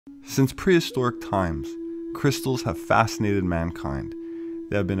Since prehistoric times, crystals have fascinated mankind.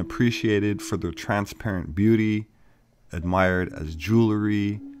 They have been appreciated for their transparent beauty, admired as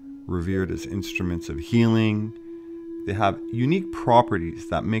jewelry, revered as instruments of healing. They have unique properties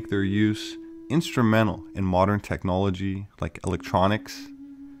that make their use instrumental in modern technology like electronics.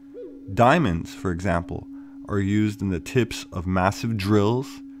 Diamonds, for example, are used in the tips of massive drills,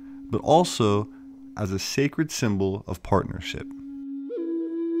 but also as a sacred symbol of partnership.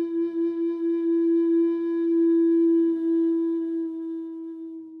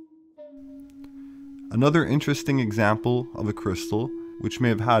 Another interesting example of a crystal, which may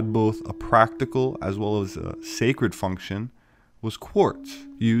have had both a practical as well as a sacred function, was quartz,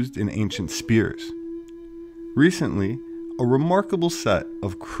 used in ancient spears. Recently, a remarkable set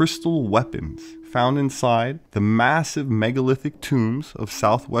of crystal weapons found inside the massive megalithic tombs of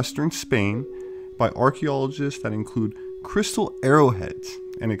southwestern Spain by archaeologists that include crystal arrowheads,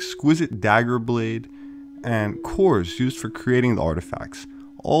 an exquisite dagger blade, and cores used for creating the artifacts,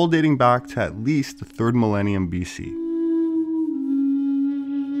 all dating back to at least the 3rd millennium BC.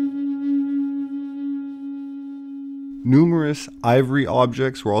 Numerous ivory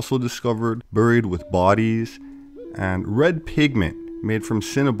objects were also discovered buried with bodies, and red pigment made from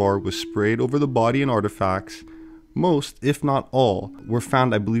cinnabar was sprayed over the body and artifacts. Most, if not all, were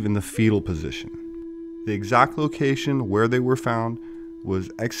found, I believe, in the fetal position. The exact location where they were found was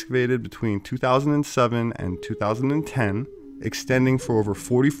excavated between 2007 and 2010, extending for over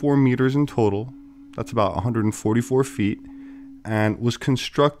 44 meters in total, that's about 144 feet, and was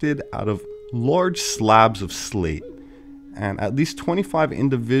constructed out of large slabs of slate. And at least 25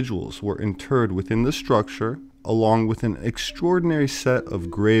 individuals were interred within the structure, along with an extraordinary set of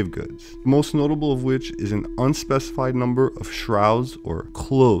grave goods, most notable of which is an unspecified number of shrouds or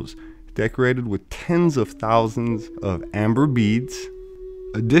clothes decorated with tens of thousands of amber beads.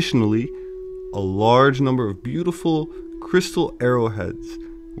 Additionally, a large number of beautiful crystal arrowheads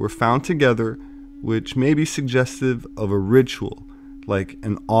were found together, which may be suggestive of a ritual, like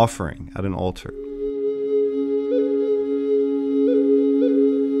an offering at an altar.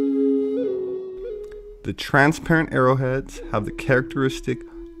 The transparent arrowheads have the characteristic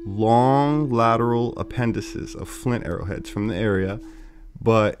long lateral appendices of flint arrowheads from the area,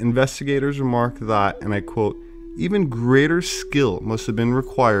 but investigators remark that, and I quote, "even greater skill must have been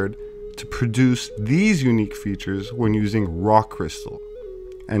required to produce these unique features when using rock crystal,"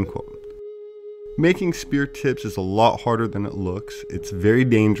 end quote. Making spear tips is a lot harder than it looks. It's very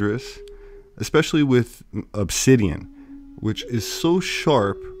dangerous, especially with obsidian, which is so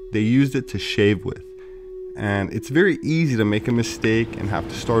sharp they used it to shave with. And it's very easy to make a mistake and have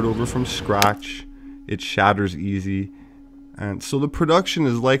to start over from scratch. It shatters easy. And so the production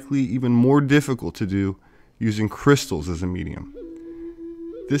is likely even more difficult to do using crystals as a medium.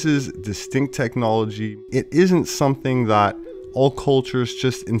 This is distinct technology. It isn't something that all cultures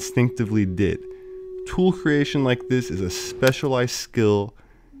just instinctively did. Tool creation like this is a specialized skill.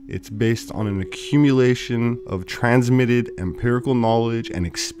 It's based on an accumulation of transmitted empirical knowledge and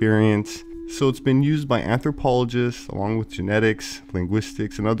experience. So it's been used by anthropologists, along with genetics,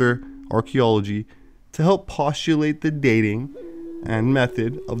 linguistics, and other archaeology, to help postulate the dating and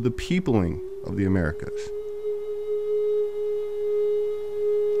method of the peopling of the Americas.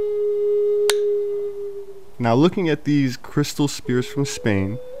 Now, looking at these crystal spears from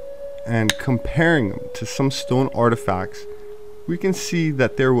Spain and comparing them to some stone artifacts, we can see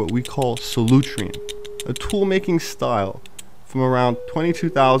that they're what we call Solutrean, a tool-making style from around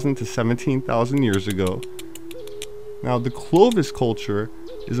 22,000 to 17,000 years ago. Now, the Clovis culture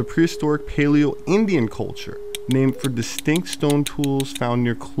is a prehistoric Paleo-Indian culture named for distinct stone tools found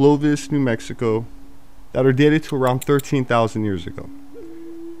near Clovis, New Mexico, that are dated to around 13,000 years ago.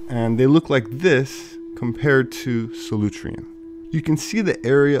 And they look like this compared to Solutrean. You can see the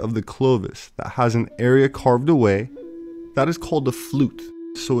area of the Clovis that has an area carved away. That is called a flute,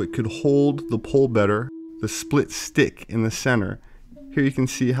 so it could hold the pole better. The split stick in the center, here you can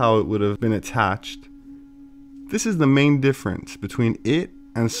see how it would have been attached. This is the main difference between it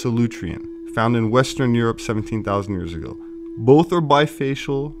and Solutrean, found in Western Europe 17,000 years ago. Both are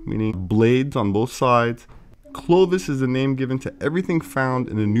bifacial, meaning blades on both sides. Clovis is the name given to everything found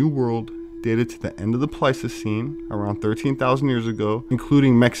in the New World dated to the end of the Pleistocene, around 13,000 years ago,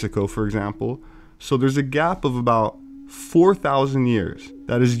 including Mexico, for example. So there's a gap of about 4,000 years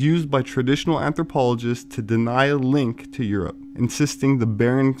that is used by traditional anthropologists to deny a link to Europe, insisting the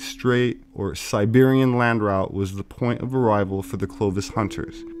Bering Strait or Siberian land route was the point of arrival for the Clovis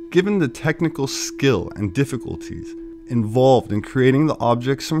hunters. Given the technical skill and difficulties involved in creating the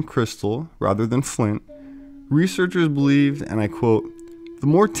objects from crystal rather than flint, researchers believed, and I quote, The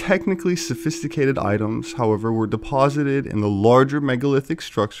more technically sophisticated items, however, were deposited in the larger megalithic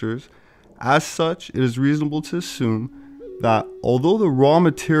structures. As such, it is reasonable to assume that although the raw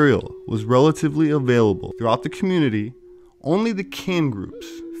material was relatively available throughout the community, only the kin groups,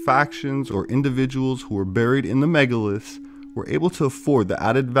 factions, or individuals who were buried in the megaliths were able to afford the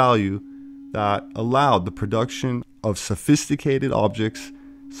added value that allowed the production of sophisticated objects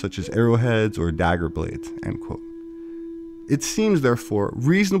such as arrowheads or dagger blades, end quote. It seems, therefore,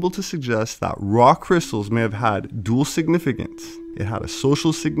 reasonable to suggest that raw crystals may have had dual significance. It had a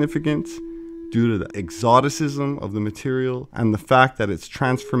social significance due to the exoticism of the material and the fact that its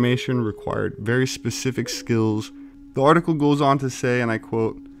transformation required very specific skills. The article goes on to say, and I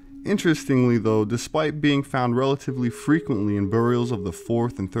quote, "Interestingly though, despite being found relatively frequently in burials of the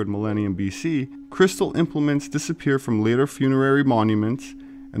 4th and 3rd millennium BC, crystal implements disappear from later funerary monuments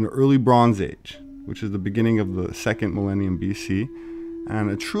in the early Bronze Age, which is the beginning of the 2nd millennium BC, and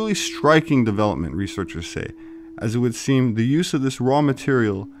a truly striking development, researchers say, as it would seem the use of this raw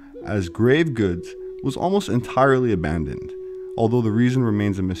material as grave goods was almost entirely abandoned, although the reason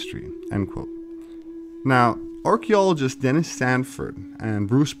remains a mystery," end quote. Now, archaeologists Dennis Sanford and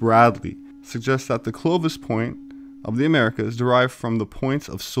Bruce Bradley suggest that the Clovis point of the Americas derived from the points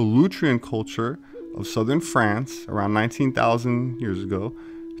of Solutrean culture of southern France around 19,000 years ago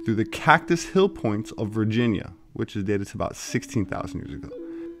through the Cactus Hill points of Virginia, which is dated to about 16,000 years ago.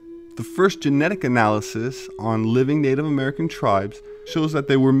 The first genetic analysis on living Native American tribes shows that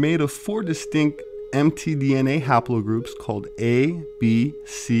they were made of 4 distinct mtDNA haplogroups called A, B,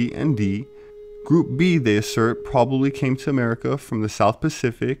 C, and D. Group B, they assert, probably came to America from the South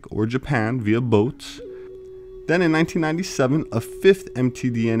Pacific or Japan via boats. Then in 1997, a 5th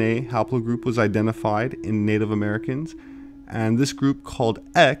mtDNA haplogroup was identified in Native Americans, and this group called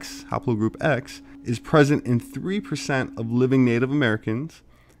X, haplogroup X, is present in 3% of living Native Americans.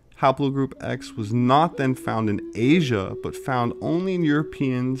 Haplogroup X was not then found in Asia, but found only in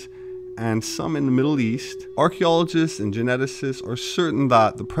Europeans and some in the Middle East. Archaeologists and geneticists are certain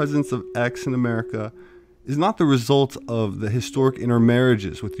that the presence of X in America is not the result of the historic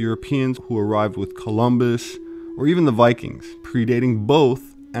intermarriages with Europeans who arrived with Columbus or even the Vikings, predating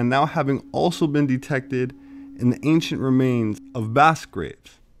both and now having also been detected in the ancient remains of Basque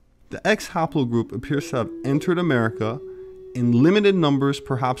graves. The X haplogroup appears to have entered America in limited numbers,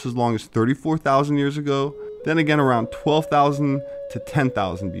 perhaps as long as 34,000 years ago, then again around 12,000 to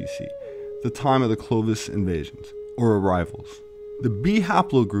 10,000 BC, the time of the Clovis invasions or arrivals. The B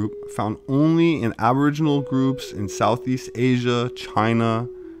haplogroup, found only in Aboriginal groups in Southeast Asia, China,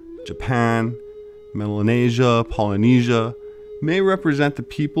 Japan, Melanesia, Polynesia, may represent the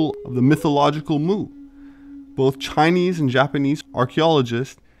people of the mythological Mu. Both Chinese and Japanese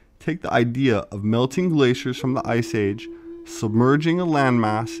archaeologists take the idea of melting glaciers from the Ice Age, submerging a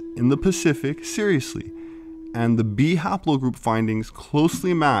landmass in the Pacific seriously, and the B haplogroup findings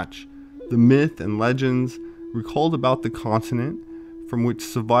closely match the myth and legends recalled about the continent from which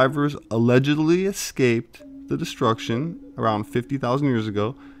survivors allegedly escaped the destruction around 50,000 years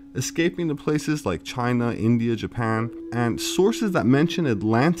ago, escaping to places like China, India, Japan, and sources that mention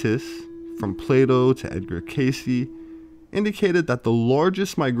Atlantis, from Plato to Edgar Cayce, indicated that the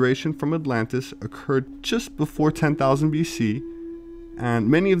largest migration from Atlantis occurred just before 10,000 BC, and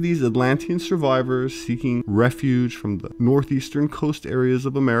many of these Atlantean survivors seeking refuge from the northeastern coast areas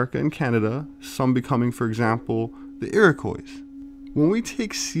of America and Canada, some becoming, for example, the Iroquois. When we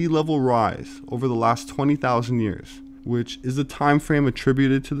take sea level rise over the last 20,000 years, which is the time frame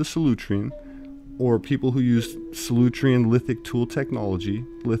attributed to the Solutrean, or people who used Solutrean lithic tool technology,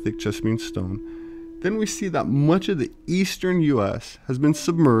 lithic just means stone, then we see that much of the eastern US has been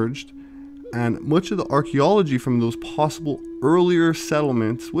submerged, and much of the archaeology from those possible earlier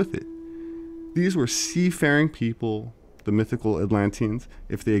settlements with it. These were seafaring people, the mythical Atlanteans,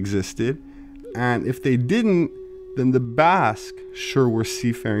 if they existed, and if they didn't, then the Basque sure were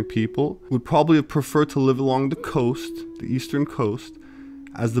seafaring people, would probably have preferred to live along the coast, the eastern coast,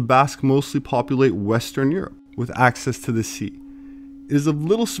 as the Basque mostly populate Western Europe with access to the sea. It is of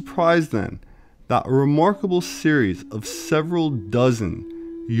little surprise then that a remarkable series of several dozen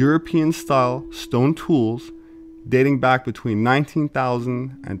European-style stone tools dating back between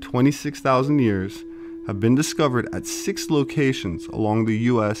 19,000 and 26,000 years have been discovered at 6 locations along the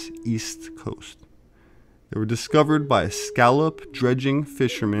US East Coast. They were discovered by a scallop dredging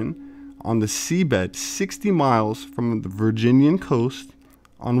fisherman on the seabed 60 miles from the Virginian coast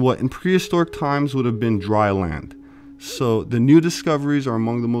on what in prehistoric times would have been dry land. So the new discoveries are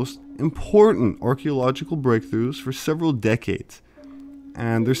among the most important archaeological breakthroughs for several decades,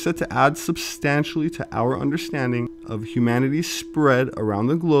 and they're set to add substantially to our understanding of humanity's spread around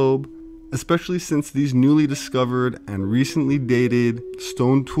the globe, especially since these newly discovered and recently dated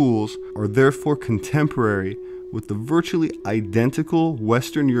stone tools are therefore contemporary with the virtually identical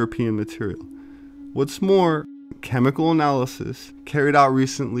Western European material. What's more, chemical analysis carried out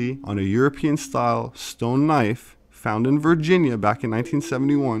recently on a European-style stone knife found in Virginia back in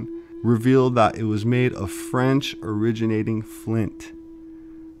 1971 revealed that it was made of French-originating flint.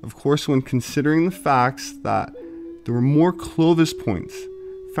 Of course, when considering the facts that there were more Clovis points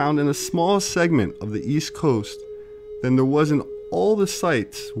found in a small segment of the East Coast than there was in all the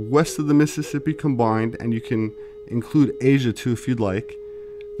sites west of the Mississippi combined, and you can include Asia too if you'd like,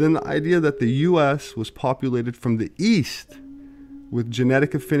 then the idea that the US was populated from the east with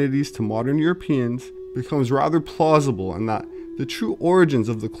genetic affinities to modern Europeans becomes rather plausible, and that the true origins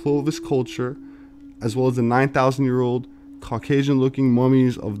of the Clovis culture, as well as the 9,000-year-old Caucasian-looking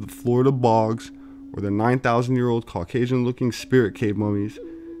mummies of the Florida bogs, or the 9,000-year-old Caucasian-looking spirit cave mummies,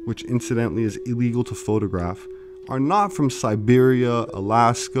 which incidentally is illegal to photograph, are not from Siberia,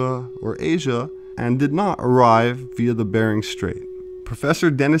 Alaska, or Asia, and did not arrive via the Bering Strait. Professor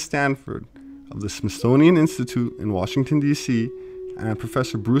Dennis Stanford of the Smithsonian Institute in Washington, D.C., and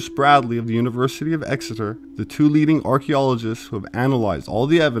Professor Bruce Bradley of the University of Exeter, the two leading archaeologists who have analyzed all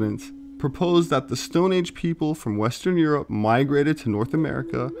the evidence, proposed that the Stone Age people from Western Europe migrated to North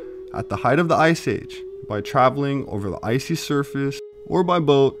America at the height of the Ice Age by traveling over the icy surface or by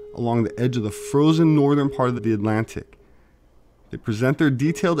boat along the edge of the frozen northern part of the Atlantic. They present their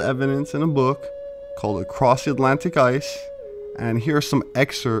detailed evidence in a book called Across the Atlantic Ice, and here are some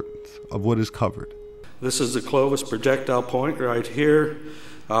excerpts of what is covered. This is the Clovis projectile point right here.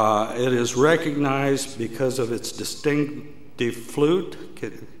 It is recognized because of its distinctive flute.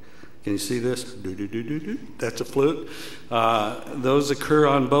 Can you see this? That's a flute. Those occur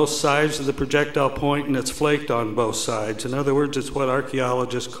on both sides of the projectile point, and it's flaked on both sides. In other words, it's what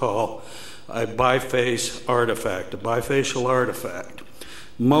archaeologists call a biface artifact, a bifacial artifact.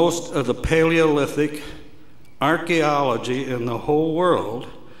 Most of the Paleolithic archaeology in the whole world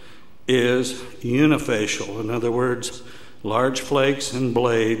is unifacial. In other words, large flakes and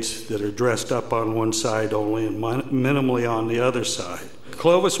blades that are dressed up on one side only and minimally on the other side.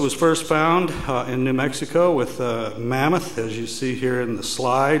 Clovis was first found in New Mexico with mammoth, as you see here in the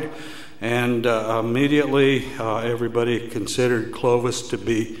slide, and immediately everybody considered Clovis to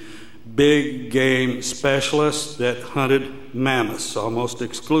be big game specialists that hunted mammoths almost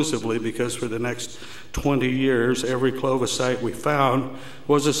exclusively, because for the next 20 years every Clovis site we found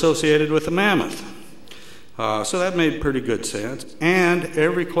was associated with a mammoth. So that made pretty good sense. And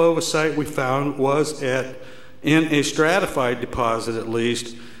every Clovis site we found was in a stratified deposit, at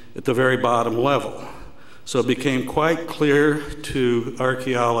least at the very bottom level. So it became quite clear to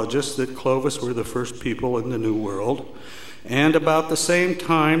archaeologists that Clovis were the first people in the New World. And about the same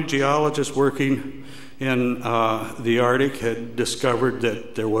time, geologists working in the Arctic had discovered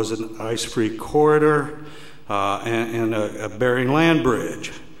that there was an ice-free corridor and a Bering land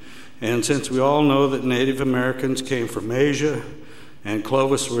bridge. And since we all know that Native Americans came from Asia, and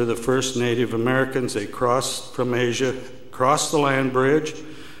Clovis were the first Native Americans, they crossed from Asia, crossed the land bridge,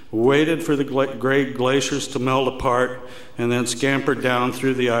 waited for the great glaciers to melt apart, and then scampered down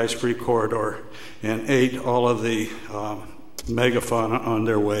through the ice-free corridor and ate all of the megafauna on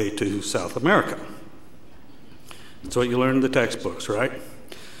their way to South America. That's what you learn in the textbooks, right?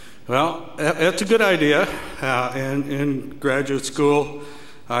 Well, that's a good idea. And in graduate school,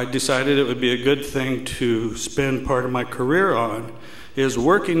 I decided it would be a good thing to spend part of my career on, is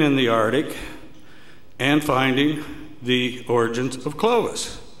working in the Arctic and finding the origins of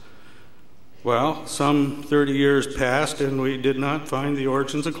Clovis. Well, some 30 years passed and we did not find the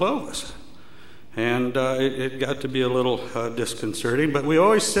origins of Clovis. And it got to be a little disconcerting, but we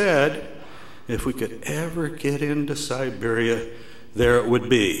always said if we could ever get into Siberia, there it would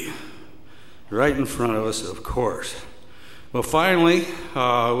be. Right in front of us, of course. Well, finally,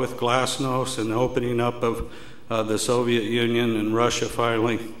 with Glasnost and the opening up of the Soviet Union and Russia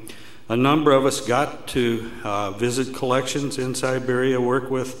finally, a number of us got to visit collections in Siberia, work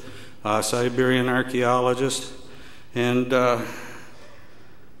with Siberian archaeologists, and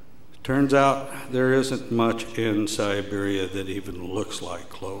turns out there isn't much in Siberia that even looks like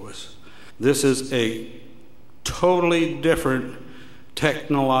Clovis. This is a totally different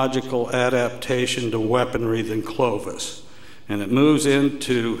technological adaptation to weaponry than Clovis. And it moves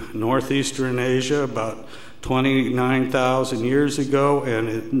into northeastern Asia about 29,000 years ago, and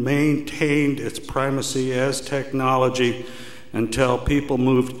it maintained its primacy as technology until people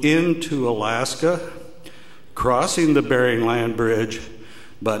moved into Alaska, crossing the Bering Land Bridge,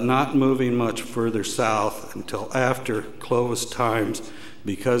 but not moving much further south until after Clovis times,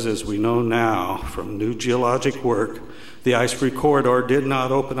 because as we know now from new geologic work, the ice-free corridor did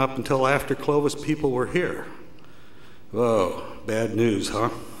not open up until after Clovis people were here. Whoa, bad news, huh?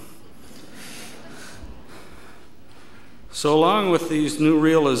 So along with these new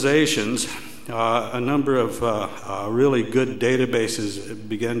realizations, a number of really good databases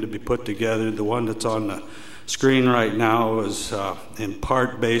began to be put together. The one that's on the screen right now is in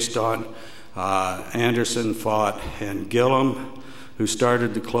part based on Anderson, Fott, and Gillum, who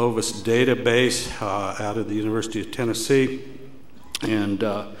started the Clovis database out of the University of Tennessee. And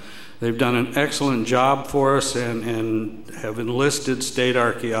they've done an excellent job for us and have enlisted state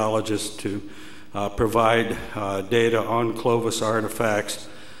archaeologists to provide data on Clovis artifacts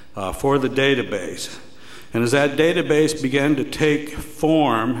for the database. And as that database began to take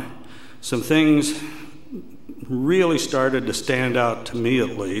form, some things really started to stand out to me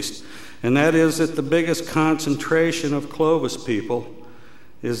at least, and that is that the biggest concentration of Clovis people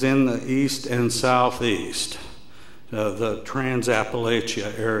is in the east and southeast, the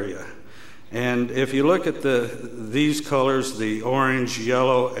Trans-Appalachia area. And if you look at these colors, the orange,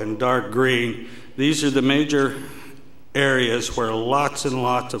 yellow, and dark green, these are the major areas where lots and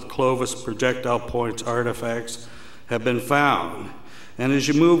lots of Clovis projectile points artifacts have been found. And as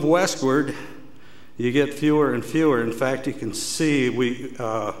you move westward, you get fewer and fewer. In fact, you can see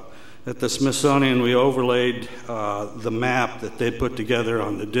at the Smithsonian, we overlaid the map that they put together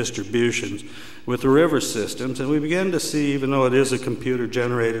on the distributions with the river systems, and we began to see, even though it is a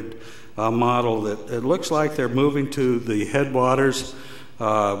computer-generated model, that it looks like they're moving to the headwaters,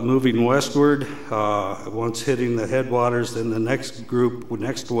 moving westward. Once hitting the headwaters, then the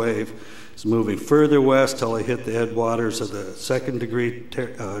next wave is moving further west till they hit the headwaters of the second-degree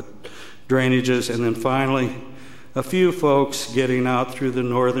drainages, and then finally a few folks getting out through the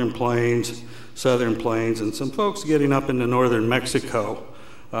northern plains, southern plains, and some folks getting up into northern Mexico,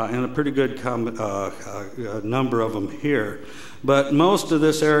 and a pretty good number of them here. But most of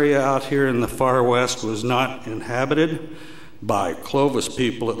this area out here in the far west was not inhabited by Clovis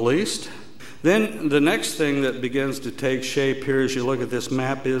people, at least. Then the next thing that begins to take shape here as you look at this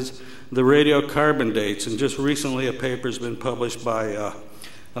map is the radiocarbon dates, and just recently a paper's been published by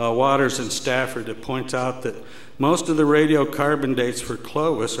Waters and Stafford that points out that most of the radiocarbon dates for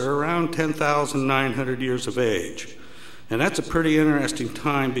Clovis are around 10,900 years of age. And that's a pretty interesting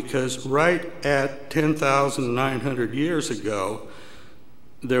time, because right at 10,900 years ago,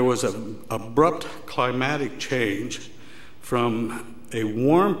 there was an abrupt climatic change from a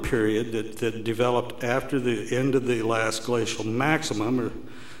warm period that developed after the end of the last glacial maximum,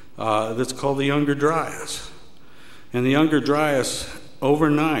 that's called the Younger Dryas. And the Younger Dryas,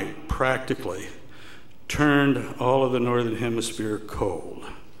 overnight, practically, turned all of the northern hemisphere cold.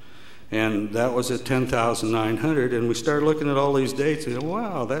 And that was at 10,900, and we started looking at all these dates and go,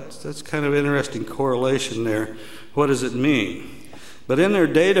 wow, that's kind of interesting correlation there. What does it mean? But in their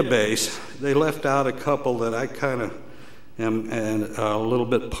database, they left out a couple that I kind of am a little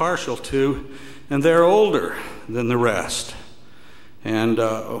bit partial to, and they're older than the rest. And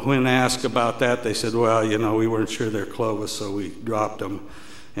when asked about that, they said, well, you know, we weren't sure they're Clovis, so we dropped them.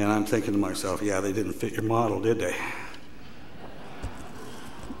 And I'm thinking to myself, yeah, they didn't fit your model, did they?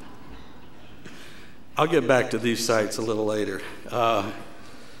 I'll get back to these sites a little later. So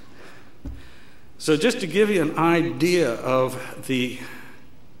just to give you an idea of the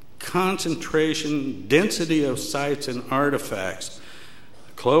concentration, density of sites and artifacts,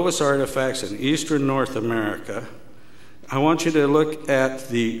 Clovis artifacts in eastern North America, I want you to look at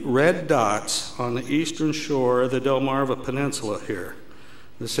the red dots on the eastern shore of the Delmarva Peninsula here,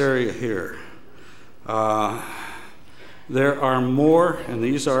 this area here. There are more, and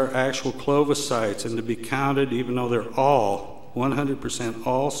these are actual Clovis sites, and to be counted, even though they're all 100%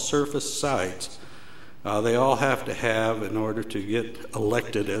 all surface sites, they all have to have, in order to get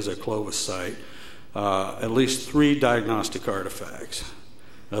elected as a Clovis site, at least 3 diagnostic artifacts.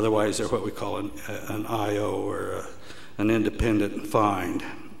 Otherwise, they're what we call an IO, or an independent find.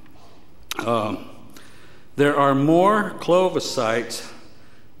 There are more Clovis sites.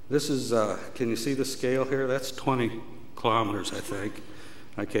 This is, can you see the scale here? That's 20 kilometers, I think.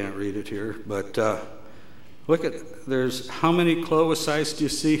 I can't read it here, but look at, there's, how many Clovis sites do you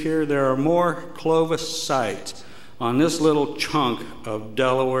see here? There are more Clovis sites on this little chunk of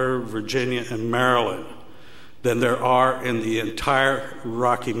Delaware, Virginia, and Maryland than there are in the entire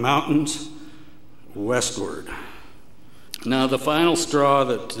Rocky Mountains westward. Now, the final straw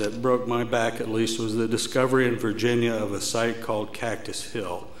that broke my back, at least, was the discovery in Virginia of a site called Cactus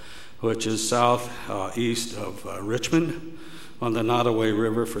Hill, which is southeast of Richmond, on the Nottoway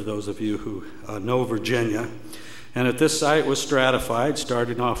River, for those of you who know Virginia. And at this site was stratified,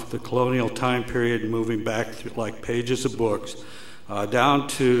 starting off with the colonial time period, moving back through like pages of books, down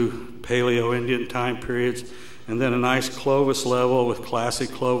to Paleo-Indian time periods, and then a nice Clovis level with classic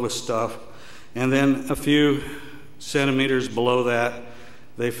Clovis stuff. And then a few centimeters below that,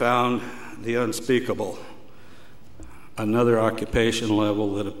 they found the unspeakable, another occupation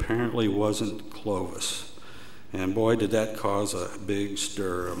level that apparently wasn't Clovis. And boy, did that cause a big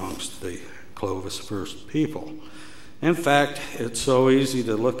stir amongst the Clovis first people. In fact, it's so easy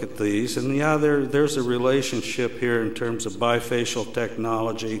to look at these, and yeah, there's a relationship here in terms of bifacial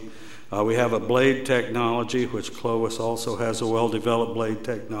technology. We have a blade technology, which Clovis also has a well-developed blade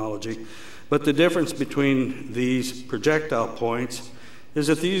technology. But the difference between these projectile points is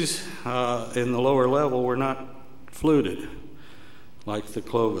that these in the lower level were not fluted, like the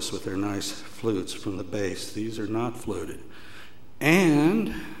Clovis with their nice flutes from the base. These are not fluted.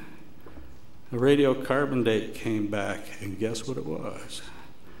 And the radiocarbon date came back, and guess what it was?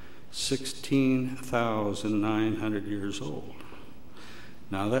 16,900 years old.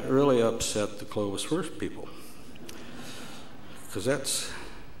 Now that really upset the Clovis first people, because that's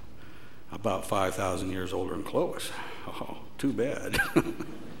about 5,000 years older than Clovis. Oh, too bad.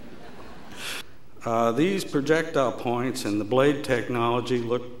 These projectile points and the blade technology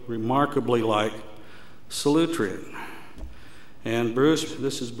look remarkably like Solutrean. And Bruce,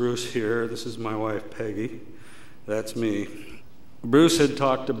 this is Bruce here, this is my wife Peggy, that's me. Bruce had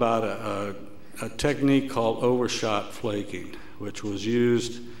talked about a technique called overshot flaking, which was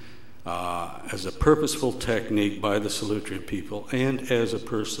used as a purposeful technique by the Solutrean people and as a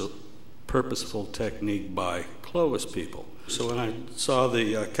purposeful technique by Clovis people. So when I saw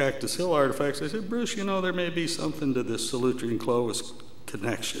the Cactus Hill artifacts, I said, Bruce, you know, there may be something to this Solutrean-Clovis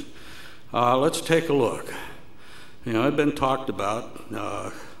connection. Let's take a look. You know, it's been talked about.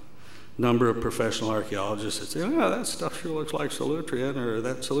 A number of professional archaeologists that say, oh, that stuff sure looks like Solutrean, or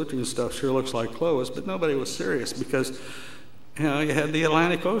that Solutrean stuff sure looks like Clovis, but nobody was serious because, you know, you had the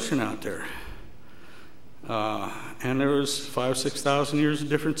Atlantic Ocean out there. And there was 5,000 or 6,000 years of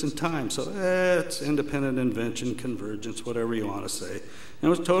difference in time. So it's independent invention, convergence, whatever you want to say. And it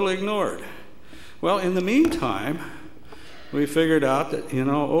was totally ignored. Well, in the meantime, we figured out that, you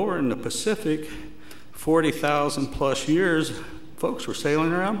know, over in the Pacific, 40,000 plus years, folks were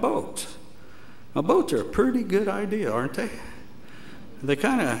sailing around boats. Now, boats are a pretty good idea, aren't they? They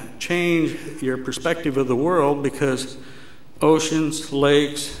kind of change your perspective of the world because oceans,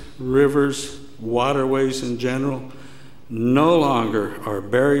 lakes, rivers, waterways in general no longer are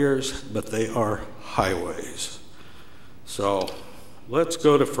barriers, but they are highways. So let's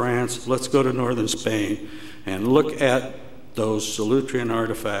go to France, let's go to northern Spain, and look at those Solutrean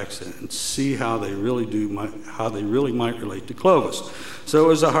artifacts and see how they really might relate to Clovis. So it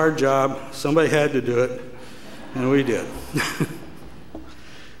was a hard job. Somebody had to do it, and we did.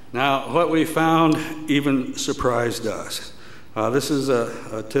 Now, what we found even surprised us. This is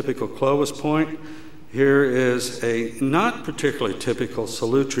a typical Clovis point. Here is a not particularly typical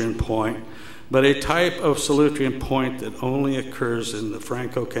Solutrean point, but a type of Solutrean point that only occurs in the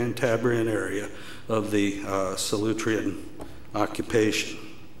Franco-Cantabrian area of the Solutrean occupation.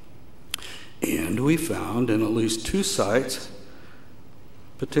 And we found in at least 2 sites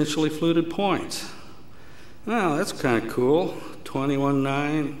potentially fluted points. Well, that's kind of cool.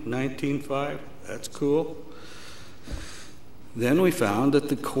 21.9, 19.5, that's cool. Then we found that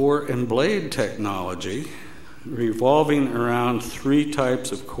the core and blade technology, revolving around 3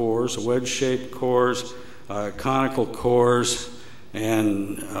 types of cores, wedge-shaped cores, conical cores,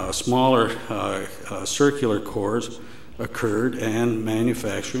 and smaller circular cores, occurred, and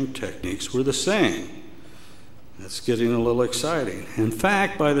manufacturing techniques were the same. That's getting a little exciting. In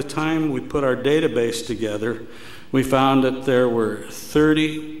fact, by the time we put our database together, we found that there were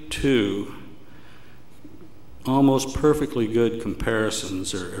 32 almost perfectly good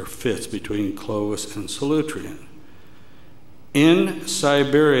comparisons or fits between Clovis and Solutrean. In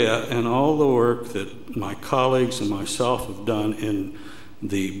Siberia, and all the work that my colleagues and myself have done in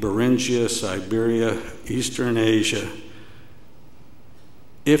the Beringia, Siberia, Eastern Asia,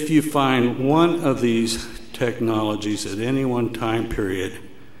 if you find one of these technologies at any one time period,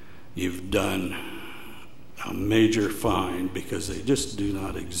 you've done a major find, because they just do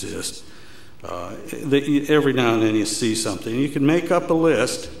not exist. Every now and then you see something. You can make up a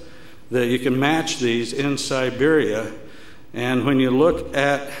list that you can match these in Siberia, and when you look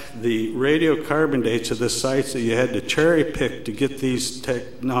at the radiocarbon dates of the sites that you had to cherry pick to get these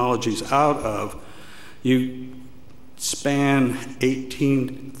technologies out of, you span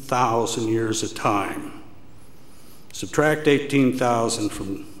 18,000 years of time. Subtract 18,000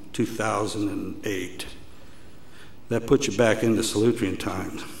 from 2008. That puts you back into Solutrean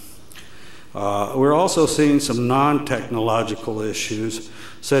times. We're also seeing some non-technological issues,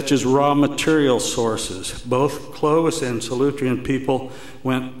 such as raw material sources. Both Clovis and Solutrean people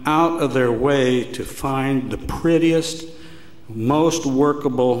went out of their way to find the prettiest, most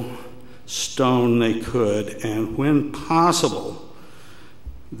workable stone they could, and when possible,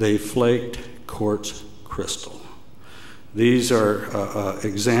 they flaked quartz crystal. These are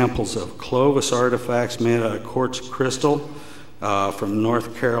examples of Clovis artifacts made out of quartz crystal from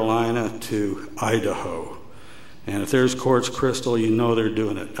North Carolina to Idaho. And if there's quartz crystal, you know they're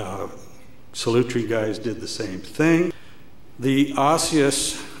doing it. Solutrean guys did the same thing. The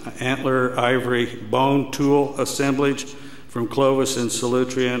osseous antler ivory bone tool assemblage from Clovis and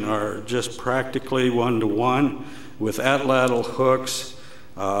Solutrean are just practically one-to-one with atlatl hooks,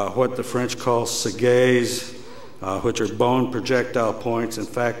 what the French call sagays, which are bone projectile points. In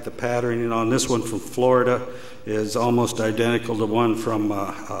fact, the patterning on this one from Florida is almost identical to one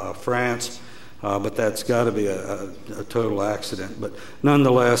from France, but that's got to be a total accident. But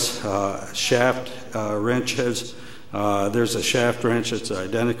nonetheless, shaft wrenches, there's a shaft wrench that's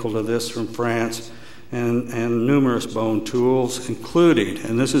identical to this from France, and numerous bone tools, including,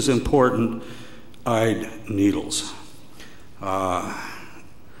 and this is important, eyed needles.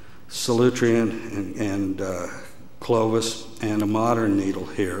 Solutrean and Clovis, and a modern needle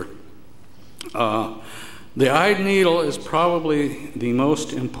here. The eyed needle is probably the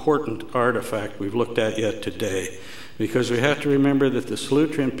most important artifact we've looked at yet today, because we have to remember that the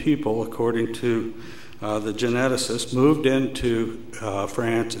Solutrean people, according to the geneticists, moved into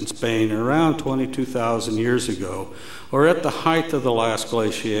France and Spain around 22,000 years ago, or at the height of the last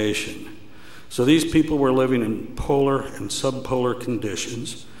glaciation. So these people were living in polar and subpolar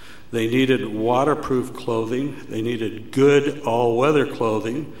conditions. They needed waterproof clothing. They needed good all-weather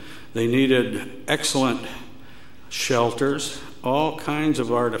clothing. They needed excellent shelters, all kinds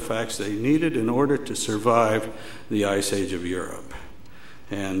of artifacts they needed in order to survive the Ice Age of Europe.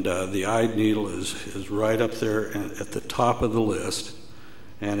 And the eyed needle is right up there at the top of the list,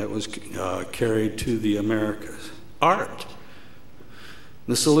 and it was carried to the Americas. Art.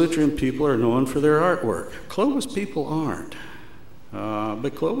 The Solutrean people are known for their artwork. Clovis people aren't.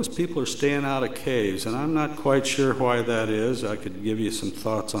 But Clovis people are staying out of caves, and I'm not quite sure why that is. I could give you some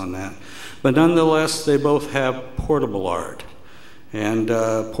thoughts on that. But nonetheless, they both have portable art. And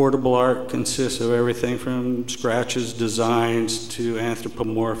portable art consists of everything from scratches, designs, to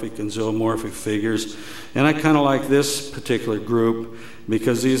anthropomorphic and zoomorphic figures. And I kind of like this particular group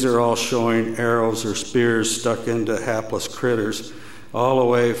because these are all showing arrows or spears stuck into hapless critters all the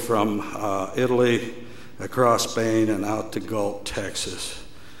way from Italy, across Spain, and out to Galt, Texas.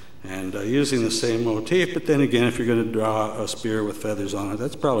 And using the same motif, but then again, if you're going to draw a spear with feathers on it,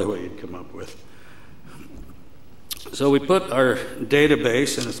 that's probably what you'd come up with. So we put our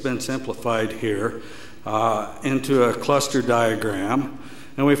database, and it's been simplified here, into a cluster diagram,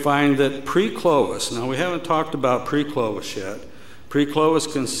 and we find that pre-Clovis, now we haven't talked about pre-Clovis yet. Pre-Clovis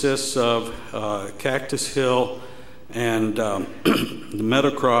consists of Cactus Hill and the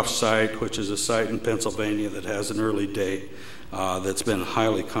Meadowcroft site, which is a site in Pennsylvania that has an early date that's been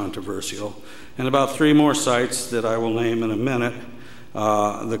highly controversial, and about 3 more sites that I will name in a minute.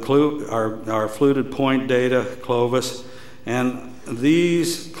 Our fluted point data, Clovis, and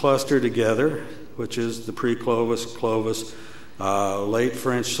these cluster together, which is the pre-Clovis, Clovis, late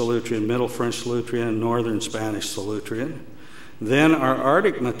French Solutrean, Middle French Solutrean, and Northern Spanish Solutrean. Then our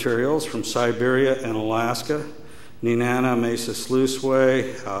Arctic materials from Siberia and Alaska, Nenana, Mesa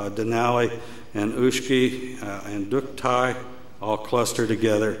Sluiceway, Denali, and Ushki, and Duktai, all cluster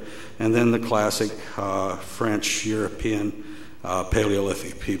together. And then the classic French, European,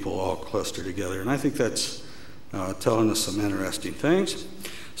 Paleolithic people all cluster together. And I think that's telling us some interesting things.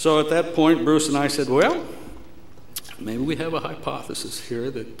 So at that point, Bruce and I said, well, maybe we have a hypothesis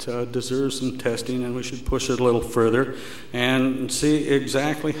here that deserves some testing, and we should push it a little further and see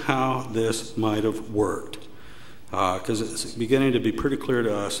exactly how this might have worked. Because it's beginning to be pretty clear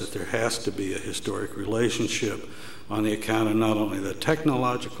to us that there has to be a historic relationship on the account of not only the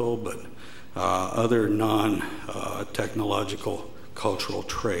technological, but other non-technological cultural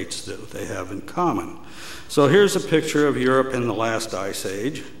traits that they have in common. So here's a picture of Europe in the last ice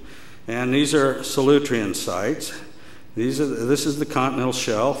age, and these are Solutrean sites. This is the continental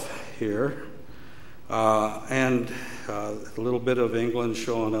shelf here, and a little bit of England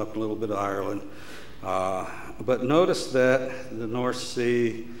showing up, a little bit of Ireland. But notice that the North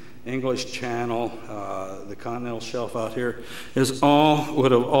Sea, English Channel, the continental shelf out here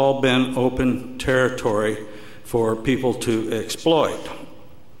would have all been open territory for people to exploit.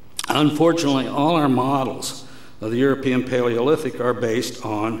 Unfortunately, all our models of the European Paleolithic are based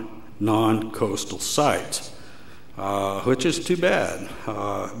on non-coastal sites, which is too bad.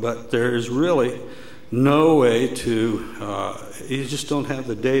 But there is really no way to, you just don't have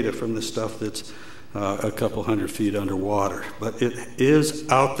the data from the stuff that's a couple hundred feet underwater. But it is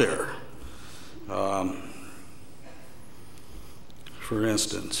out there. For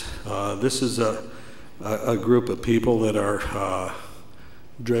instance, this is a group of people that are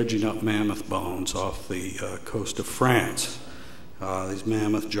dredging up mammoth bones off the coast of France. These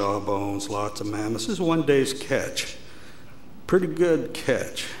mammoth jaw bones, lots of mammoths. This is one day's catch. Pretty good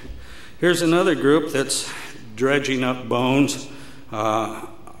catch. Here's another group that's dredging up bones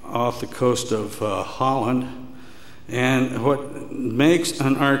off the coast of Holland. And what makes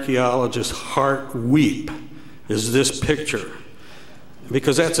an archaeologist's heart weep is this picture,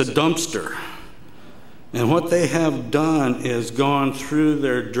 because that's a dumpster. And what they have done is gone through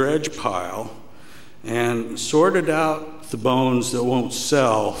their dredge pile and sorted out the bones that won't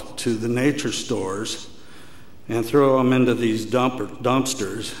sell to the nature stores and throw them into these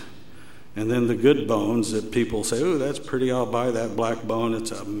dumpsters. And then the good bones that people say, oh, that's pretty, I'll buy that black bone.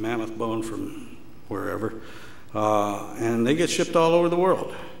 It's a mammoth bone from wherever. And they get shipped all over the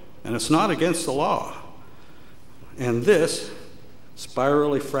world. And it's not against the law. And this,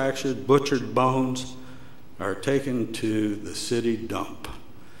 spirally fractured, butchered bones, are taken to the city dump.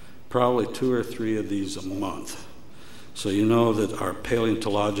 Probably 2 or 3 of these a month. So you know that our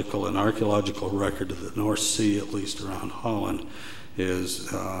paleontological and archaeological record of the North Sea, at least around Holland, is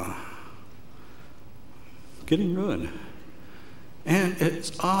getting ruined. And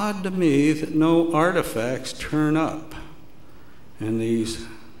it's odd to me that no artifacts turn up in these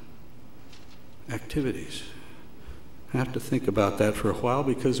activities. I have to think about that for a while,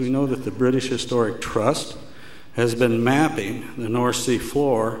 because we know that the British Historic Trust has been mapping the North Sea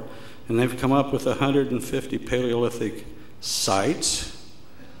floor, and they've come up with 150 Paleolithic sites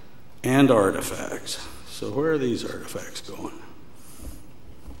and artifacts. So where are these artifacts going?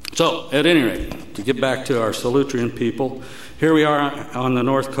 So, at any rate, to get back to our Solutrean people, here we are on the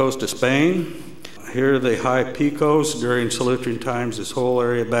north coast of Spain. Here are the high picos. During Solutrean times, this whole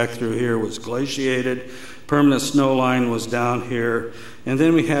area back through here was glaciated. Permanent snow line was down here. And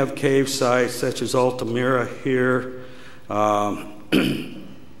then we have cave sites such as Altamira here.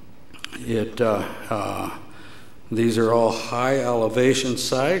 These are all high elevation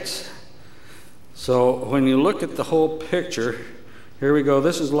sites. So when you look at the whole picture, here we go.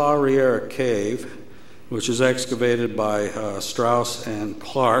 This is La Riera Cave, which is excavated by Strauss and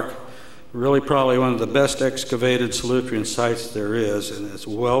Clark. Really probably one of the best excavated Solutrean sites there is, and it's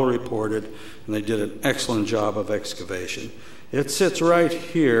well reported, and they did an excellent job of excavation. It sits right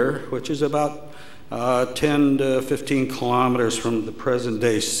here, which is about 10 to 15 kilometers from the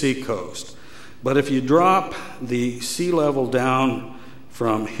present-day seacoast. But if you drop the sea level down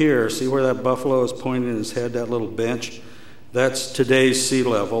from here, see where that buffalo is pointing his head, that little bench? That's today's sea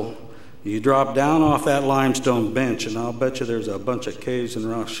level. You drop down off that limestone bench, and I'll bet you there's a bunch of caves and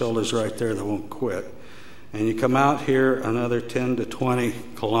rock shoulders right there that won't quit. And you come out here another 10 to 20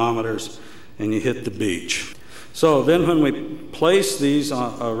 kilometers, and you hit the beach. So then when we place these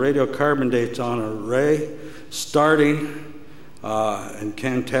radiocarbon dates on an array, starting in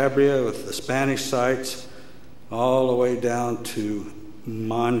Cantabria with the Spanish sites, all the way down to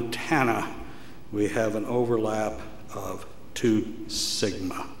Montana, we have an overlap of 2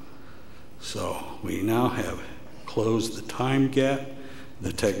 sigma. So we now have closed the time gap,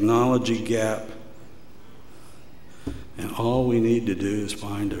 the technology gap, and all we need to do is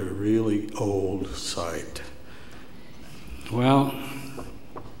find a really old site. Well,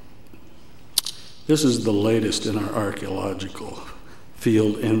 this is the latest in our archaeological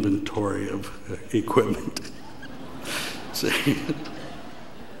field inventory of equipment. See,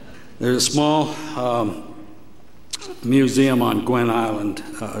 there's a small museum on Gwen Island,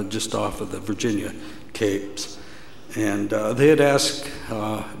 just off of the Virginia Capes. And they had asked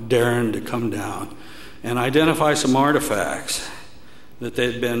Darren to come down and identify some artifacts that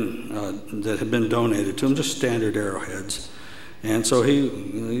had been donated to him, just standard arrowheads. And so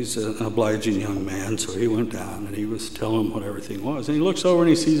he's an obliging young man, so he went down and he was telling him what everything was. And he looks over and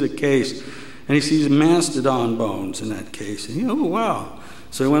he sees a case, and he sees mastodon bones in that case. And he, oh, wow.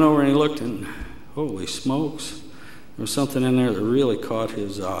 So he went over and he looked, and holy smokes, there was something in there that really caught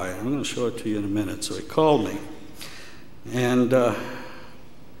his eye. I'm going to show it to you in a minute. So he called me, and I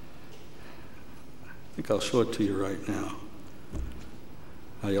think I'll show it to you right now.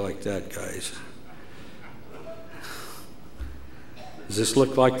 How do you like that, guys? Does this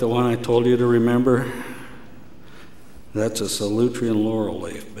look like the one I told you to remember? That's a Solutrean laurel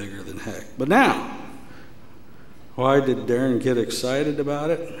leaf, bigger than heck. But now, why did Darren get excited about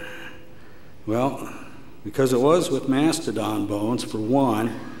it? Well, because it was with mastodon bones, for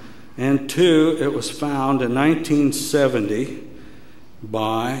one, and two, it was found in 1970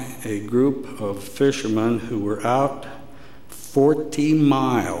 by a group of fishermen who were out 40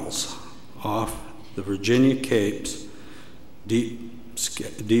 miles off the Virginia Capes, deep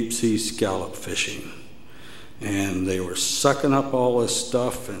sea scallop fishing. And they were sucking up all this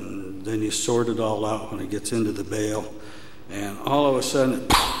stuff, and then you sort it all out when it gets into the bale. And all of a sudden,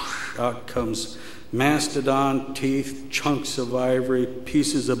 out comes mastodon teeth, chunks of ivory,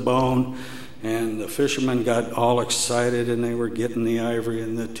 pieces of bone. And the fishermen got all excited, and they were getting the ivory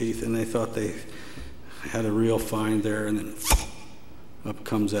and the teeth, and they thought they had a real find there. And then up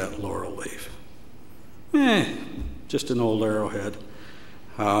comes that laurel leaf. Just an old arrowhead.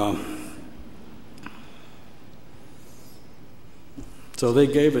 So they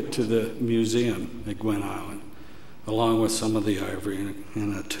gave it to the museum at Gwen Island, along with some of the ivory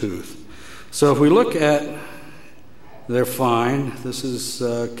and a tooth. So if we look at their find, this is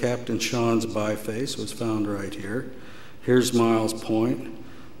Captain Sean's biface, was found right here. Here's Miles Point.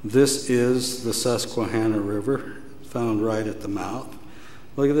 This is the Susquehanna River, found right at the mouth.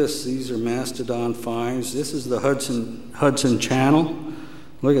 Look at this, these are mastodon finds. This is the Hudson Channel.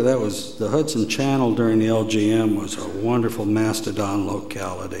 Look at that, was the Hudson Channel during the LGM was a wonderful mastodon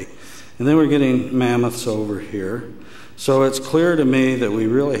locality. And then we're getting mammoths over here. So it's clear to me that we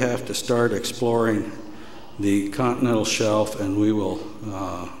really have to start exploring the continental shelf, and we will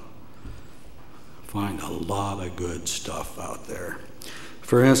find a lot of good stuff out there.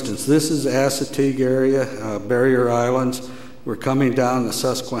 For instance, this is Assateague area, Barrier Islands. We're coming down the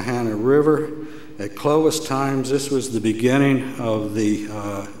Susquehanna River. At Clovis times, this was the beginning of the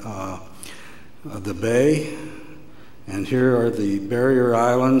bay, and here are the Barrier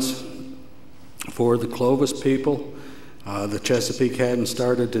Islands for the Clovis people. The Chesapeake hadn't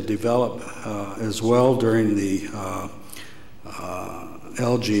started to develop as well during the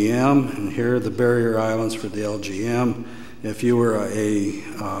LGM, and here are the Barrier Islands for the LGM. If you were a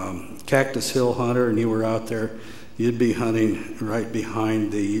Cactus Hill hunter and you were out there, you'd be hunting right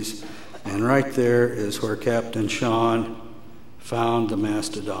behind these. And right there is where Captain Sean found the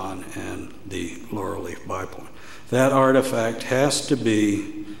mastodon and the laurel leaf bipoint. That artifact has to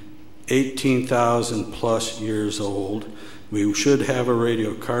be 18,000 plus years old. We should have a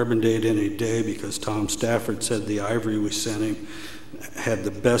radiocarbon date any day, because Tom Stafford said the ivory we sent him had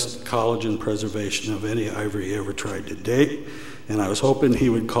the best collagen preservation of any ivory he ever tried to date. And I was hoping he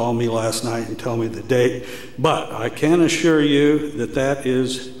would call me last night and tell me the date. But I can assure you that that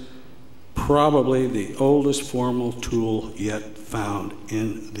is probably the oldest formal tool yet found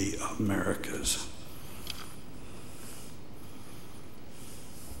in the Americas.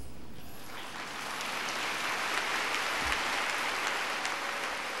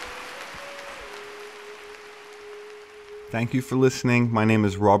 Thank you for listening. My name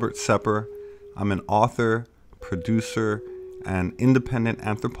is Robert Sepehr. I'm an author, producer, and independent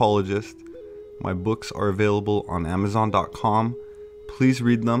anthropologist. My books are available on Amazon.com. Please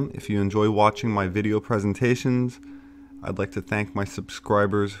read them if you enjoy watching my video presentations. I'd like to thank my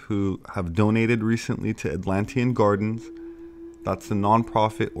subscribers who have donated recently to Atlantean Gardens. That's the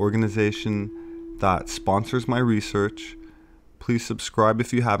nonprofit organization that sponsors my research. Please subscribe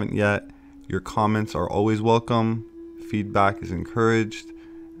if you haven't yet. Your comments are always welcome. Feedback is encouraged.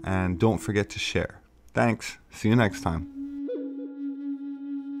 And don't forget to share. Thanks. See you next time.